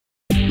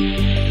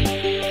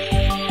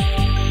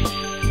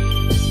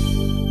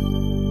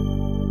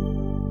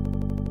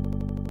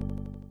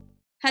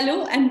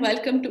Hello and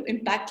welcome to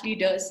Impact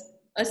Leaders,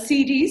 a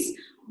series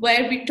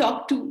where we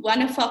talk to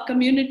one of our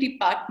community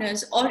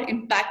partners or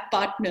impact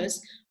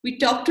partners. We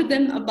talk to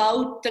them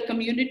about the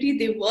community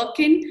they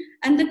work in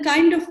and the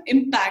kind of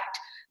impact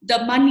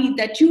the money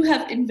that you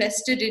have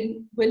invested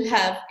in will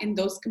have in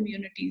those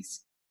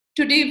communities.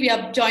 Today we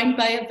are joined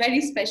by a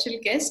very special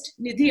guest,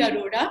 Nidhi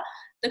Arora,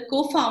 the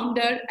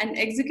co-founder and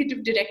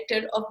executive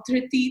director of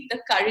Dhriiti,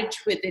 The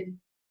Courage Within.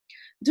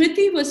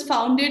 Dhriiti was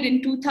founded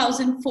in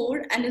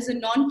 2004 and is a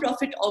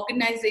non-profit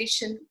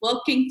organization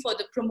working for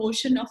the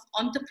promotion of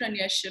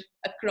entrepreneurship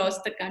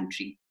across the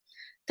country.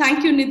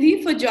 Thank you,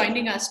 Nidhi, for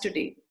joining us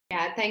today.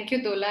 Yeah, thank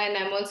you, Dola. And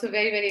I'm also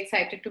very, very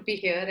excited to be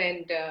here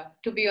and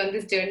to be on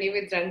this journey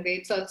with Rangde.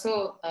 It's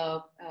also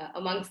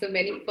amongst the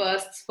many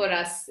firsts for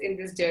us in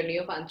this journey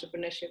of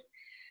entrepreneurship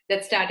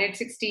that started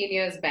 16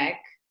 years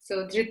back.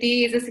 So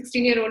Dhriiti is a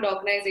 16-year-old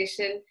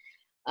organization.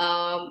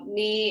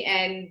 Me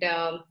and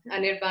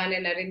Anirban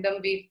and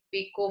Arindam,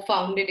 we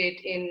co-founded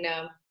it in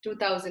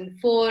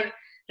 2004,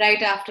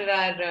 right after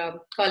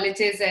our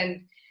colleges.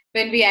 And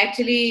when we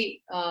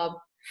actually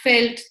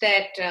felt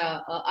that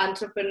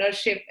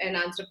entrepreneurship and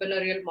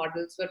entrepreneurial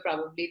models were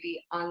probably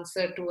the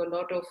answer to a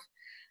lot of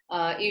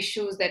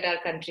issues that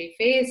our country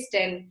faced.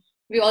 And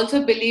we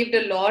also believed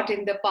a lot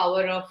in the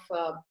power of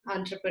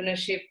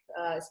entrepreneurship,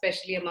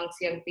 especially amongst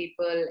young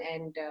people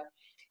and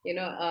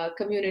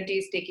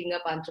communities taking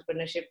up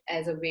entrepreneurship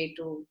as a way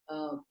to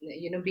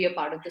be a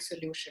part of the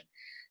solution.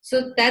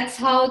 So that's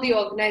how the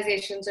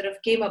organization sort of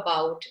came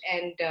about.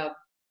 And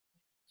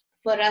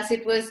for us,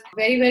 it was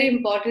very, very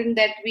important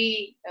that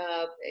we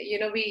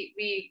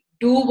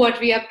do what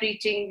we are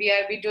preaching.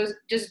 We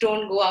just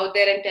don't go out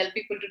there and tell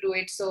people to do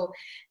it. So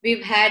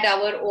we've had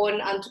our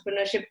own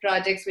entrepreneurship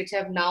projects, which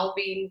have now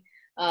been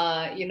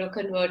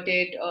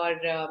converted or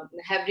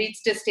have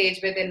reached a stage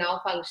where they now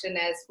function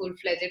as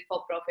full-fledged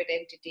for-profit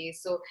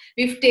entities. So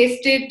we've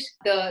tasted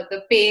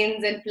the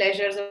pains and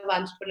pleasures of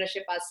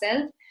entrepreneurship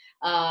ourselves.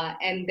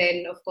 And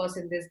then, of course,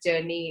 in this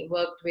journey,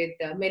 worked with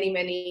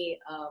many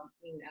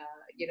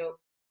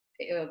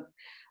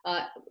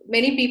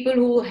people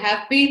who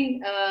have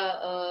been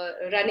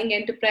running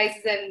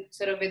enterprises and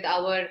sort of with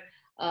our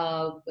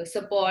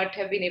support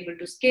have been able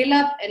to scale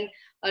up, and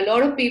a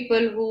lot of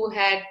people who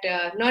had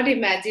not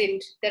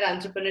imagined that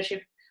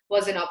entrepreneurship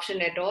was an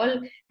option at all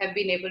have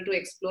been able to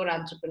explore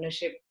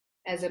entrepreneurship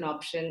as an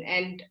option.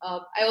 And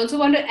I also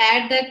want to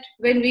add that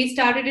when we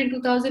started in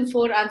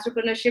 2004,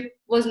 entrepreneurship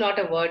was not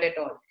a word at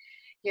all.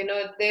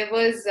 There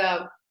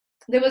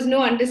was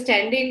no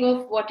understanding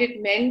of what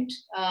it meant.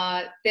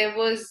 There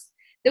was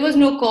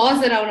no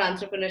cause around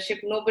entrepreneurship.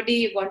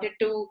 Nobody wanted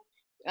to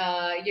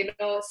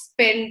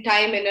spend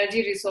time,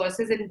 energy,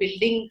 resources in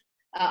building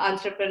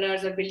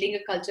entrepreneurs or building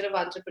a culture of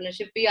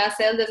entrepreneurship. We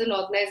ourselves as an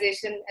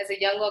organization, as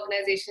a young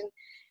organization,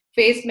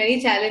 faced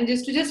many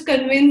challenges to just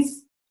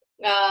convince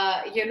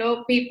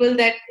people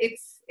that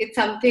it's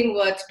something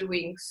worth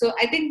doing. So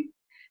I think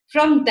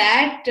from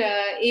that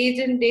age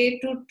and day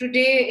to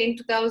today in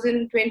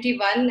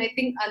 2021, I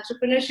think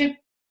entrepreneurship,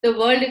 the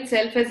world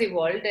itself has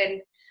evolved,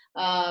 and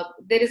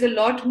there is a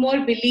lot more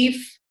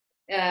belief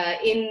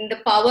in the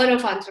power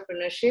of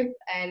entrepreneurship.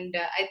 And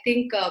I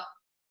think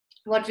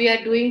what we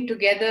are doing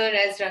together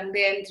as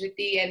Rangde and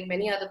Dhriiti and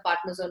many other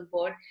partners on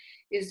board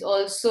is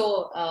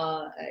also,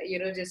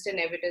 just an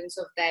evidence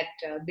of that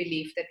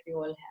belief that we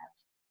all have.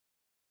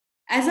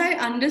 As I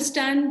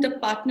understand the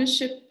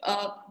partnership,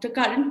 the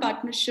current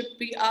partnership,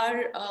 we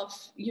are,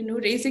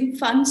 raising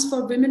funds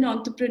for women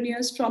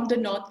entrepreneurs from the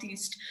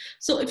Northeast.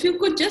 So if you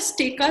could just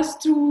take us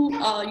through,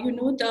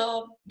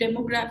 the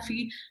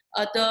demography,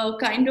 the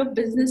kind of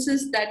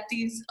businesses that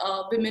these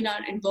women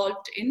are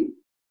involved in.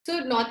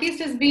 So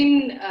Northeast has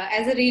been,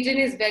 as a region,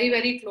 is very,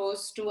 very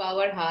close to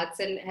our hearts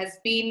and has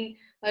been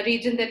a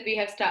region that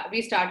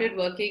we started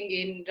working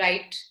in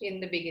right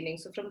in the beginning.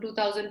 So from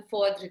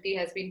 2004, Dhriiti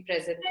has been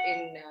present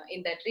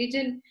in that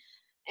region.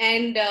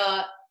 And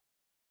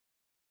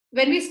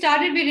when we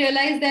started, we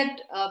realized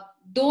that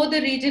though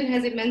the region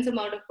has immense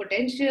amount of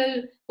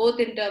potential, both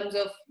in terms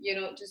of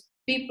just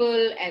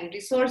people and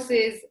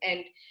resources,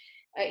 and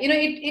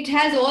it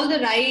has all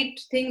the right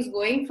things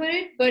going for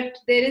it, but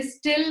there is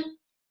still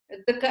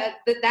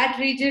that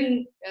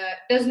region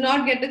does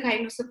not get the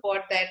kind of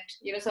support that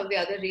some of the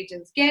other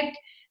regions get,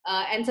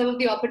 and some of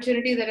the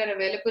opportunities that are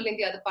available in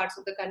the other parts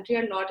of the country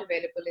are not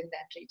available in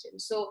that region.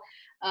 So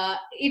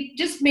it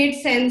just made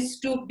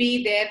sense to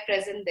be there,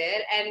 present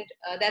there, and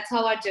that's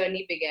how our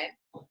journey began.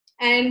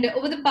 And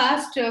over the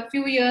past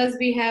few years,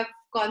 we have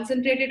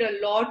concentrated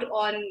a lot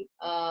on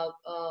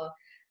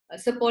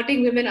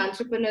supporting women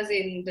entrepreneurs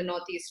in the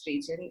Northeast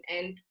region,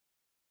 and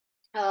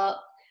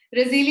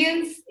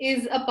resilience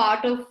is a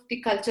part of the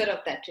culture of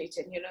that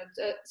region.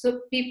 So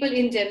people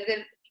in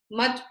general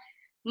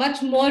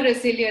much more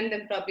resilient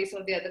than probably some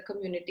of the other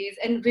communities,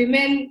 and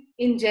women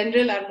in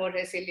general are more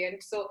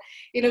resilient. So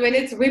when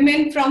it's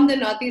women from the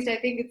Northeast, I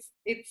think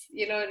it's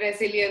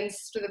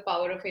resilience to the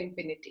power of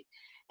infinity.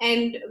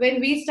 And when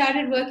we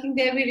started working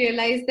there, we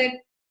realized that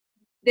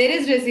there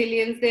is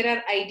resilience, there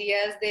are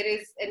ideas, there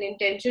is an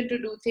intention to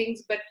do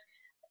things, but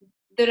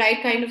the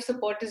right kind of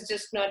support is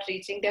just not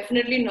reaching,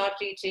 definitely not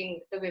reaching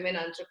the women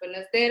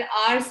entrepreneurs. There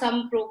are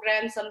some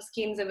programs, some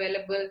schemes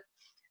available,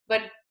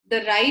 but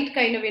the right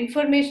kind of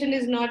information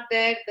is not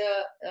there.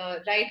 The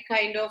right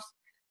kind of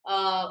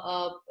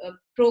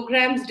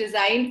programs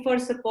designed for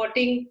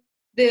supporting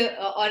the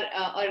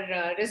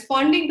or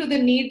responding to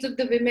the needs of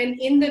the women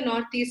in the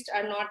Northeast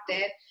are not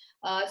there.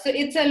 So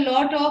it's a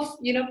lot of,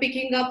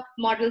 picking up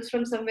models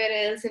from somewhere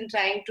else and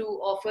trying to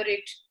offer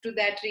it to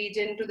that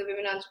region, to the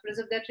women entrepreneurs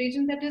of that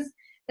region.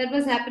 That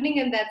was happening,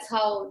 and that's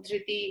how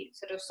Dhriiti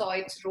sort of saw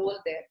its role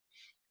there.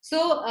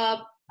 So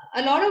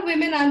a lot of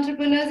women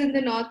entrepreneurs in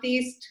the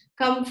Northeast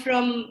come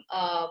from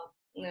a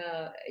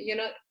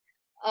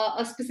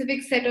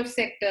specific set of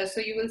sectors.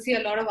 So you will see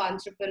a lot of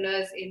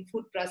entrepreneurs in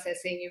food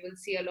processing. You will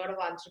see a lot of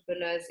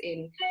entrepreneurs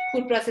in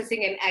food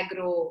processing and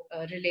agro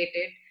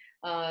related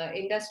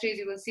industries.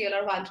 You will see a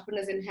lot of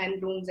entrepreneurs in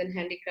handlooms and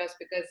handicrafts,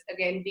 because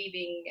again,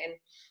 weaving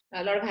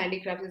and a lot of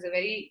handicrafts is a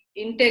very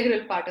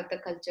integral part of the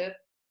culture.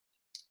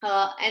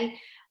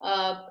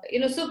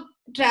 So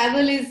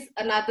travel is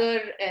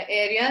another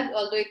area,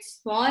 although it's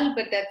small,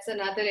 but that's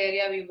another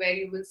area where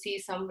you will see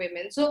some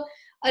women. So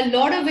a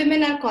lot of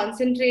women are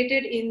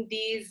concentrated in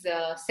these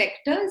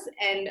sectors,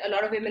 and a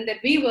lot of women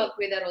that we work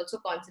with are also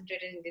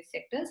concentrated in these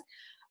sectors.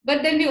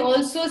 But then we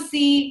also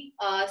see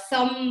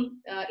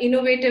some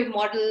innovative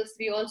models.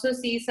 We also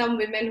see some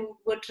women who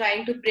were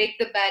trying to break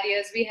the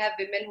barriers. We have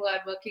women who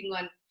are working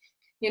on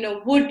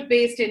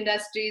wood-based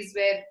industries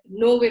where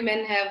no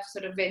women have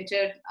sort of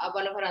ventured.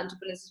 One of our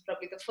entrepreneurs is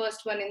probably the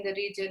first one in the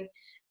region.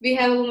 We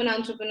have a woman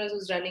entrepreneur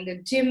who's running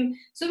a gym.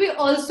 So we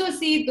also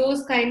see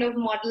those kind of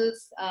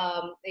models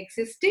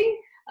existing.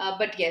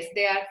 But yes,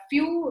 they are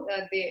few.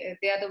 They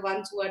are the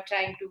ones who are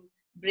trying to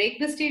break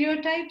the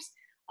stereotypes.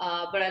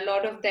 But a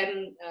lot of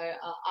them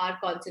are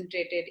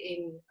concentrated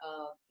in,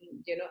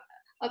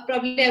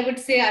 probably I would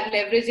say are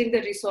leveraging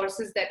the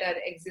resources that are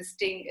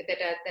existing,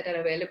 that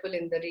are available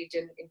in the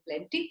region in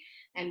plenty,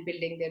 and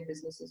building their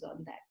businesses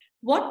on that.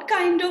 What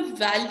kind of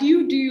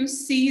value do you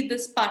see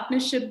this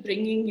partnership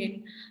bringing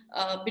in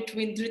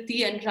between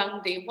Dhriiti and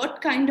Rangde?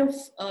 What kind of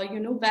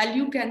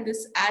value can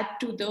this add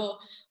to the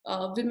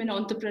women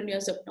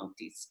entrepreneurs of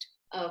Northeast?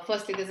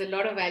 Firstly, there's a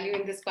lot of value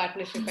in this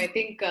partnership. I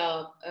think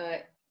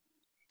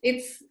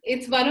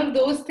it's one of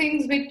those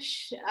things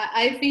which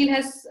I feel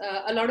has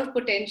a lot of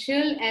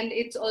potential, and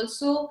it's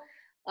also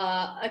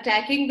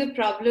attacking the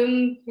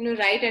problem,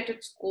 right at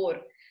its core.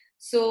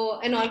 So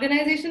an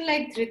organization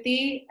like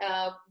Dhriiti,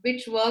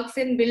 which works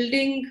in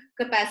building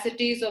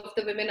capacities of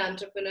the women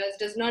entrepreneurs,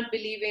 does not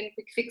believe in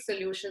quick fix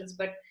solutions,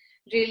 but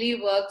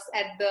really works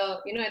at the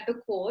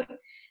core.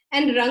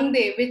 And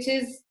Rangde, which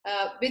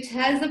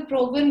has a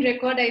proven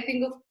record, I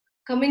think, of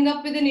coming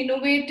up with an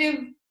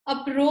innovative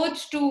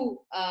approach to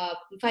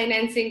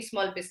financing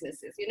small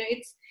businesses.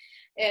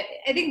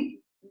 I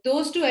think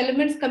those two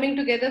elements coming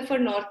together for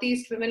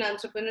Northeast women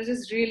entrepreneurs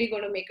is really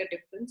going to make a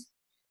difference.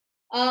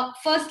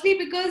 Firstly,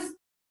 because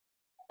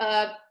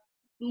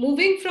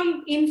moving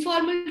from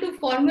informal to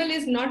formal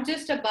is not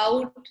just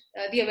about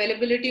the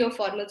availability of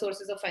formal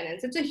sources of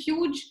finance. It's a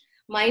huge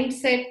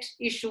mindset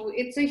issue.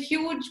 It's a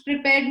huge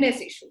preparedness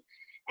issue.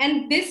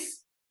 And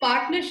this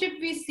partnership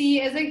we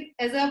see as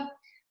a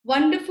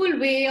wonderful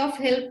way of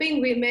helping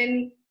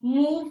women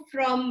move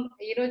from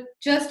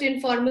just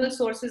informal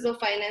sources of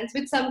finance,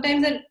 which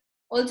sometimes are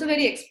also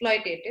very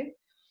exploitative,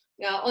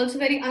 also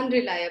very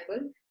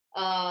unreliable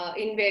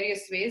in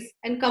various ways,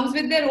 and comes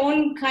with their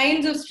own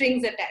kinds of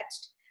strings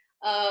attached.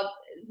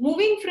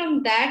 Moving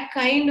from that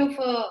kind of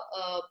a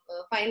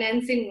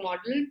financing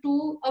model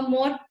to a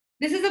more,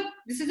 this is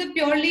a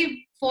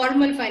purely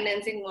formal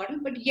financing model,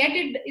 but yet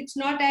it's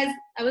not, as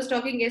I was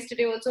talking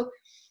yesterday also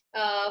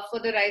for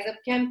the Rise Up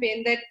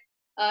campaign, that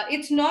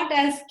it's not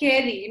as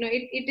scary.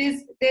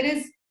 There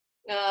is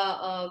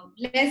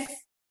less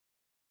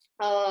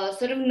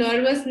sort of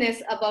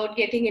nervousness about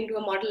getting into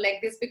a model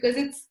like this, because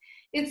it's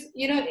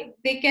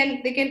they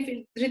can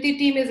feel Dhriiti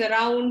team is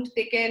around.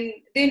 They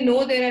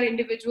know there are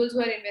individuals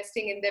who are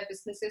investing in their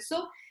businesses.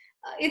 So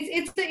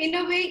it's in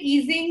a way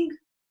easing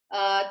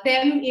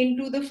them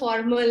into the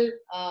formal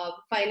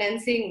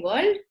financing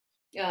world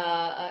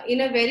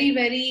in a very,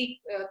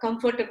 very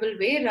comfortable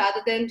way,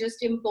 rather than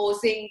just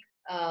imposing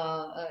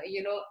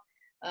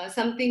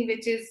something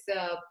which is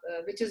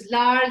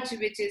large,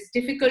 which is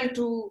difficult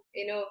to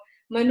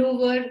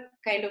maneuver,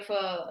 kind of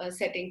a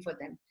setting for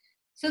them.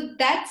 So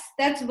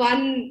that's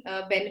one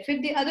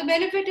benefit. The other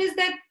benefit is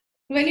that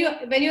when you're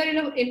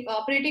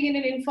operating in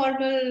an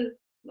informal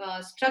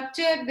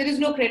structure, there is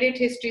no credit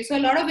history. So a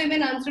lot of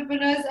women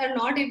entrepreneurs are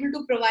not able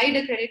to provide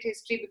a credit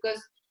history,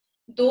 because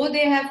though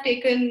they have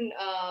taken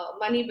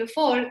money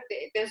before,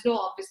 there's no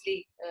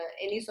obviously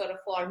any sort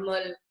of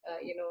formal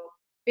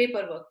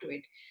paperwork to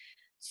it.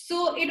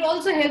 So it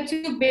also helps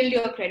you build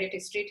your credit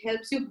history. It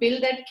helps you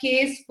build that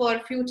case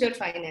for future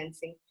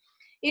financing.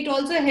 It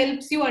also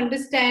helps you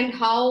understand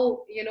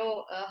how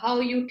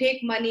you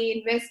take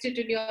money, invest it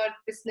in your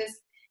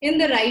business in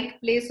the right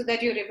place, so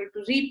that you're able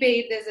to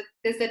repay it.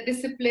 There's a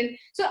discipline.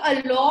 So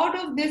a lot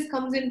of this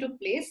comes into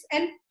place,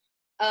 and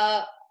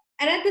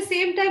and at the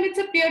same time, it's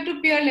a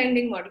peer-to-peer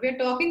lending model. We're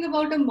talking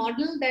about a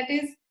model that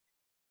is,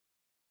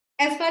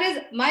 as far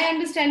as my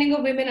understanding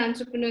of women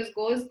entrepreneurs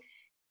goes,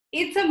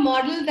 it's a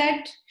model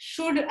that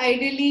should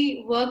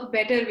ideally work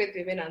better with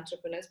women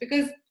entrepreneurs,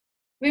 because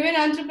women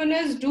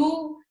entrepreneurs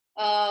do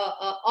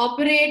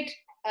operate,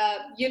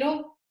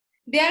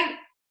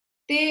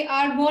 they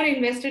are more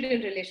invested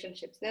in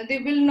relationships. Now, they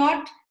will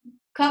not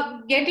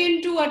get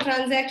into a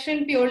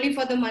transaction purely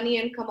for the money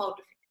and come out of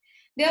it.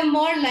 They are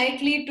more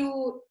likely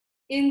to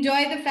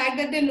enjoy the fact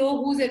that they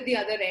know who's at the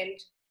other end.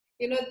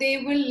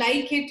 They will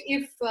like it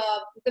if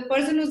the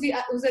person who's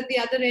at the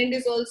other end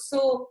is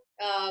also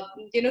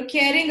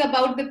caring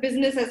about the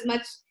business as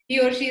much he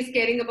or she is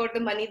caring about the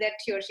money that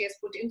he or she has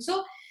put in.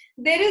 So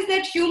there is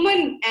that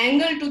human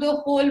angle to the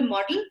whole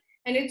model,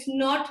 and it's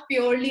not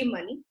purely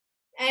money.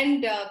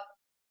 And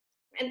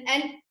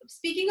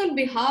speaking on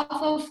behalf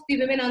of the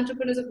women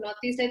entrepreneurs of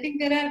Northeast, I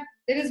think there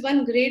is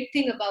one great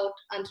thing about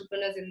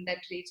entrepreneurs in that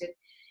region,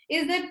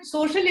 is that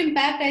social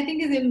impact, I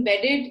think, is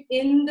embedded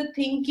in the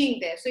thinking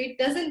there. So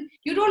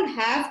you don't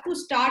have to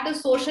start a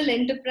social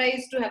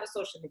enterprise to have a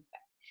social impact.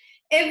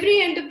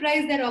 Every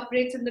enterprise that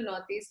operates in the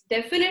Northeast,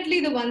 definitely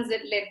the ones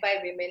that led by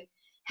women,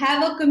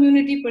 have a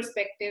community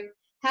perspective,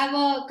 have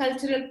a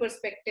cultural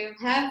perspective,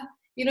 have,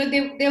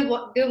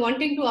 they're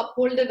wanting to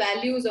uphold the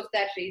values of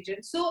that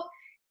region. So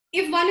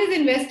if one is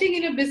investing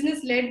in a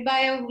business led by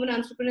a woman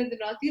entrepreneur in the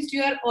Northeast,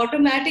 you are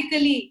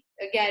automatically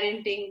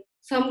guaranteeing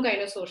some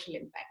kind of social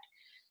impact.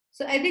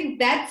 So I think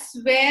that's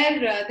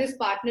where this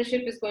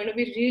partnership is going to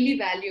be really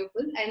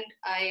valuable. And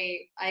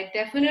I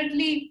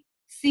definitely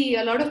see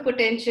a lot of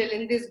potential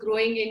in this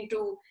growing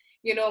into,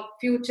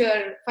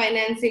 future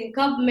financing,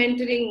 cub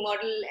mentoring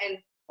model, and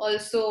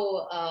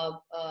also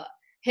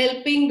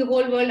helping the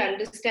whole world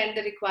understand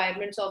the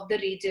requirements of the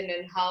region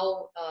and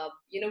how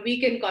we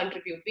can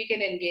contribute, we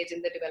can engage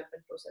in the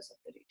development process of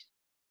the region.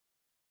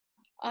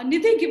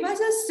 Nidhi, give us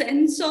a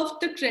sense of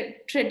the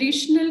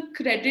traditional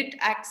credit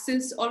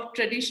access or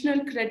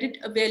traditional credit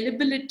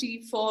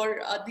availability for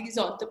these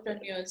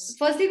entrepreneurs.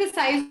 Firstly, the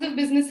size of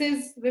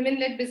businesses,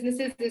 women-led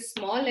businesses, is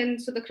small,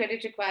 and so the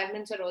credit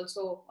requirements are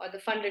also, or the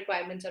fund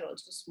requirements are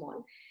also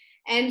small.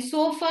 And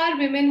so far,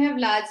 women have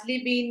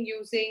largely been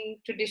using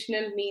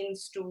traditional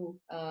means to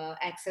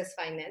access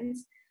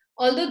finance.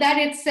 Although that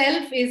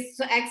itself is,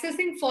 so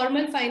accessing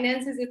formal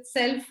finance is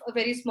itself a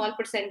very small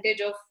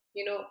percentage of,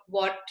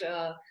 what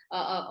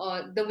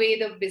the way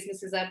the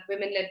businesses are,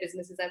 women-led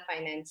businesses are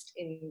financed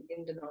in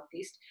the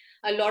Northeast.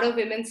 A lot of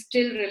women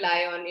still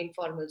rely on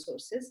informal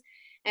sources.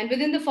 And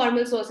within the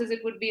formal sources,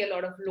 it would be a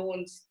lot of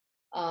loans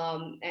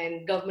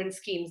and government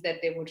schemes that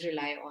they would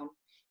rely on.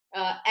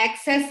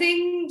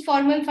 Accessing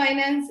formal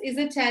finance is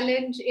a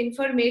challenge,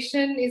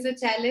 information is a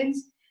challenge,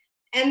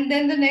 and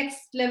then the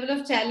next level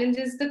of challenge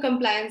is the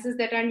compliances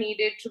that are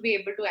needed to be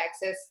able to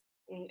access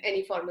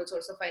any formal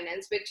source of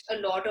finance, which a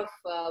lot of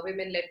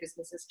women-led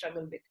businesses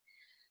struggle with.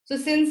 So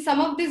since some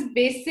of this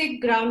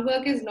basic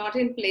groundwork is not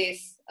in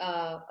place,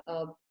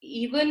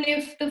 even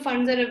if the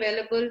funds are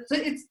available, so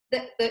it's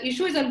the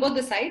issue is on both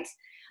the sides,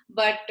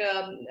 but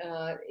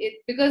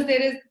because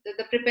there is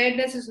the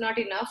preparedness is not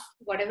enough,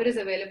 whatever is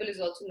available is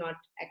also not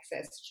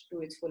accessed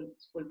to its full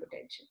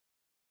potential.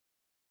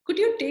 Could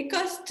you take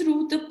us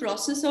through the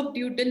process of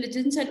due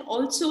diligence, and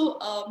also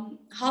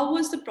how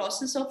was the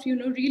process of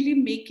really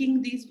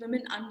making these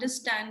women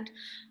understand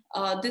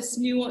this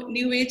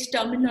new age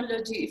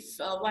terminology,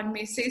 if one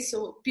may say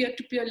so,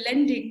 peer-to-peer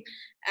lending,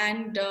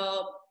 and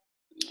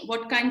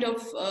what kind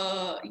of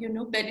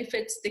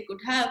benefits they could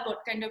have, what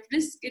kind of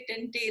risk it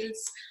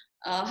entails?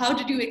 How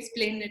did you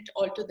explain it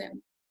all to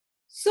them?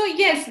 So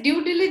yes,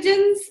 due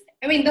diligence,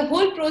 I mean, the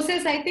whole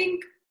process, I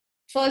think,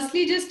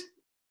 firstly, just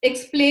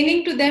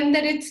explaining to them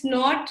that it's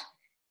not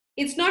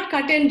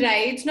cut and dry.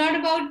 It's not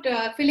about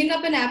filling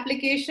up an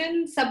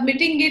application,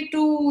 submitting it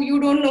to you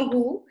don't know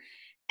who,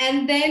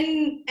 and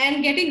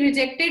getting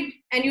rejected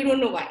and you don't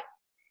know why.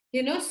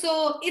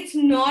 So it's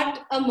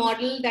not a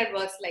model that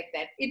works like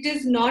that. It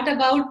is not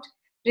about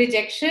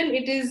rejection.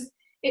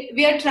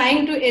 We are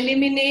trying to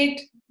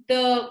eliminate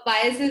the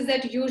biases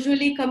that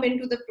usually come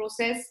into the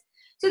process.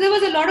 So there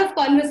was a lot of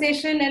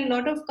conversation and a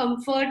lot of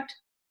comfort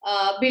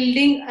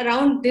building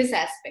around this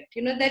aspect,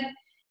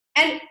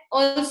 and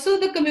also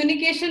the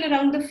communication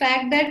around the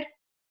fact that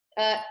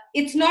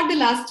it's not the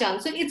last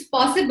chance. So it's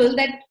possible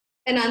that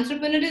an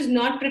entrepreneur is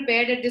not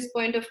prepared at this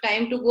point of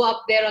time to go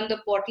up there on the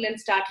portal and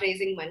start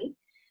raising money,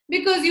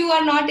 because you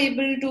are not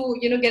able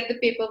to, get the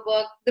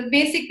paperwork, the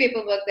basic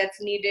paperwork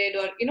that's needed,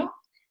 or,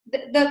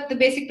 the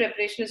basic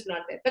preparation is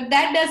not there. But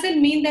that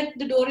doesn't mean that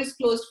the door is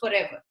closed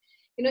forever.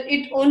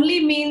 It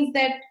only means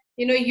that,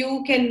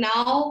 you can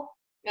now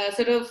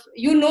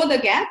the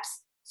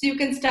gaps, so you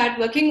can start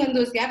working on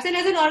those gaps. And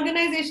as an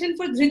organization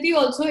for Dhriiti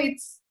also,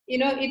 it's,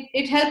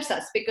 it helps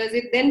us, because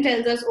it then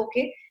tells us,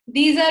 okay,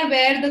 these are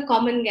where the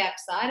common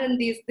gaps are, and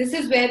this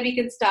is where we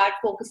can start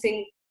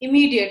focusing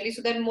immediately,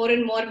 so that more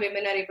and more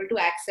women are able to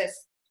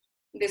access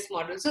this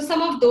model. So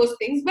some of those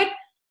things, but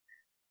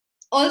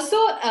also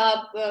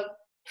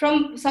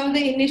from some of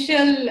the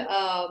initial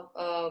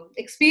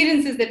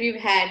experiences that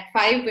we've had,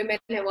 5 women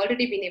have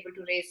already been able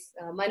to raise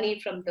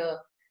money from the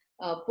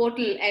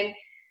portal. And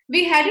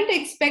we hadn't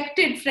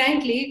expected,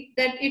 frankly,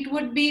 that it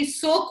would be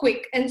so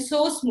quick and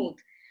so smooth.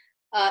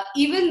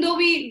 Even though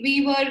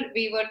we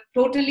were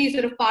totally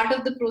sort of part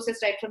of the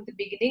process right from the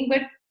beginning,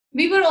 but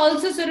we were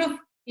also sort of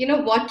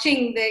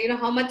watching the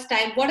how much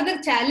time, what are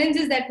the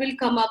challenges that will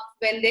come up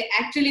when they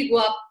actually go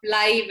up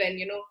live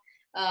and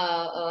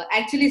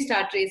actually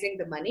start raising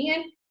the money.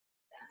 And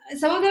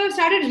some of them have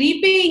started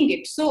repaying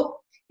it. So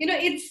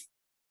it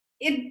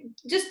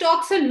just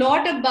talks a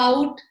lot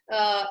about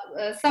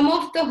some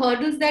of the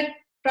hurdles that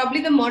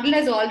probably the model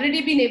has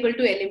already been able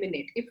to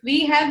eliminate. If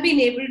we have been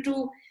able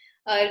to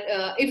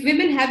if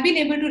women have been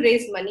able to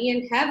raise money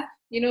and have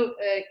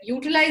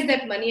utilize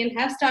that money and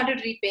have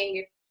started repaying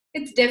it,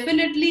 it's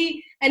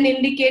definitely an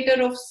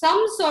indicator of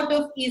some sort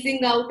of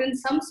easing out and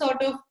some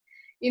sort of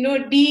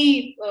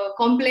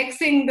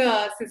complexing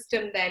the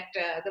system that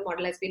the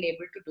model has been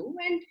able to do.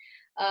 And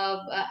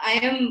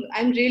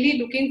I'm really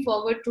looking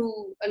forward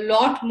to a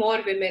lot more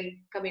women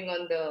coming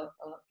on the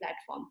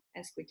platform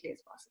as quickly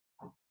as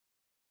possible.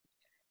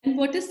 And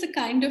what is the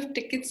kind of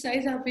ticket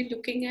size are we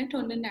looking at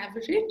on an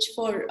average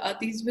for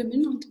these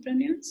women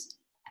entrepreneurs?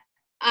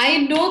 I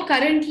know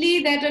currently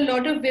that a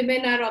lot of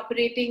women are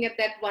operating at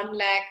that 1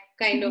 lakh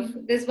kind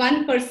of. There's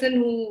one person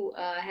who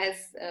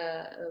has,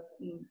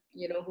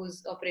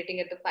 who's operating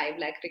at the 5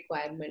 lakh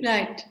requirement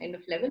kind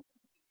of level.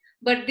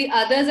 But the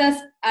others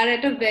are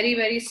at a very,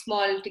 very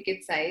small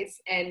ticket size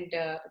and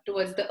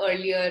towards the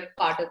earlier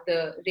part of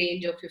the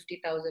range of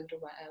 50,000 to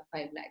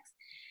 5 lakhs.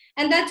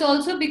 And that's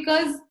also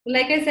because,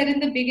 like I said in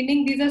the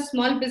beginning, these are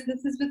small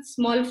businesses with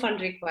small fund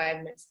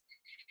requirements.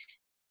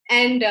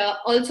 And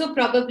also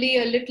probably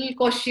a little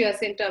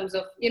cautious in terms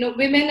of,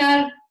 women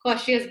are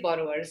cautious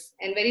borrowers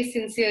and very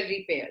sincere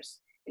repayers,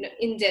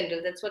 in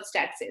general. That's what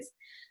stat says.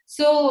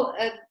 So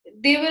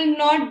they will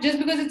not, just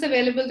because it's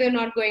available, they're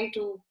not going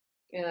to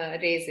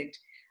raise it.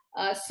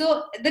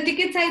 So the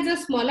ticket sizes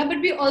are smaller,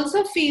 but we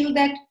also feel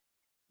that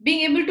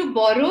being able to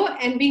borrow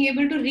and being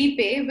able to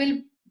repay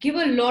will give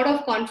a lot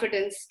of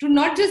confidence to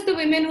not just the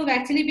women who've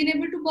actually been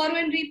able to borrow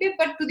and repay,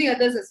 but to the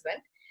others as well.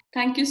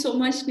 Thank you so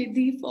much,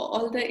 Nidhi, for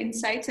all the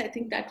insights. I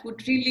think that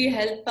would really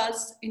help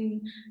us in,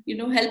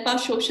 help our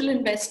social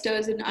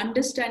investors in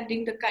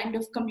understanding the kind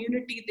of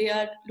community they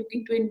are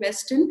looking to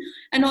invest in,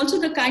 and also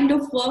the kind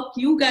of work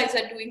you guys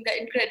are doing,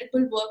 the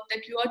incredible work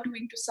that you are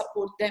doing to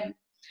support them.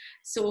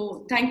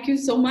 So thank you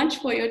so much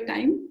for your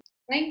time.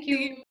 Thank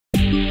you.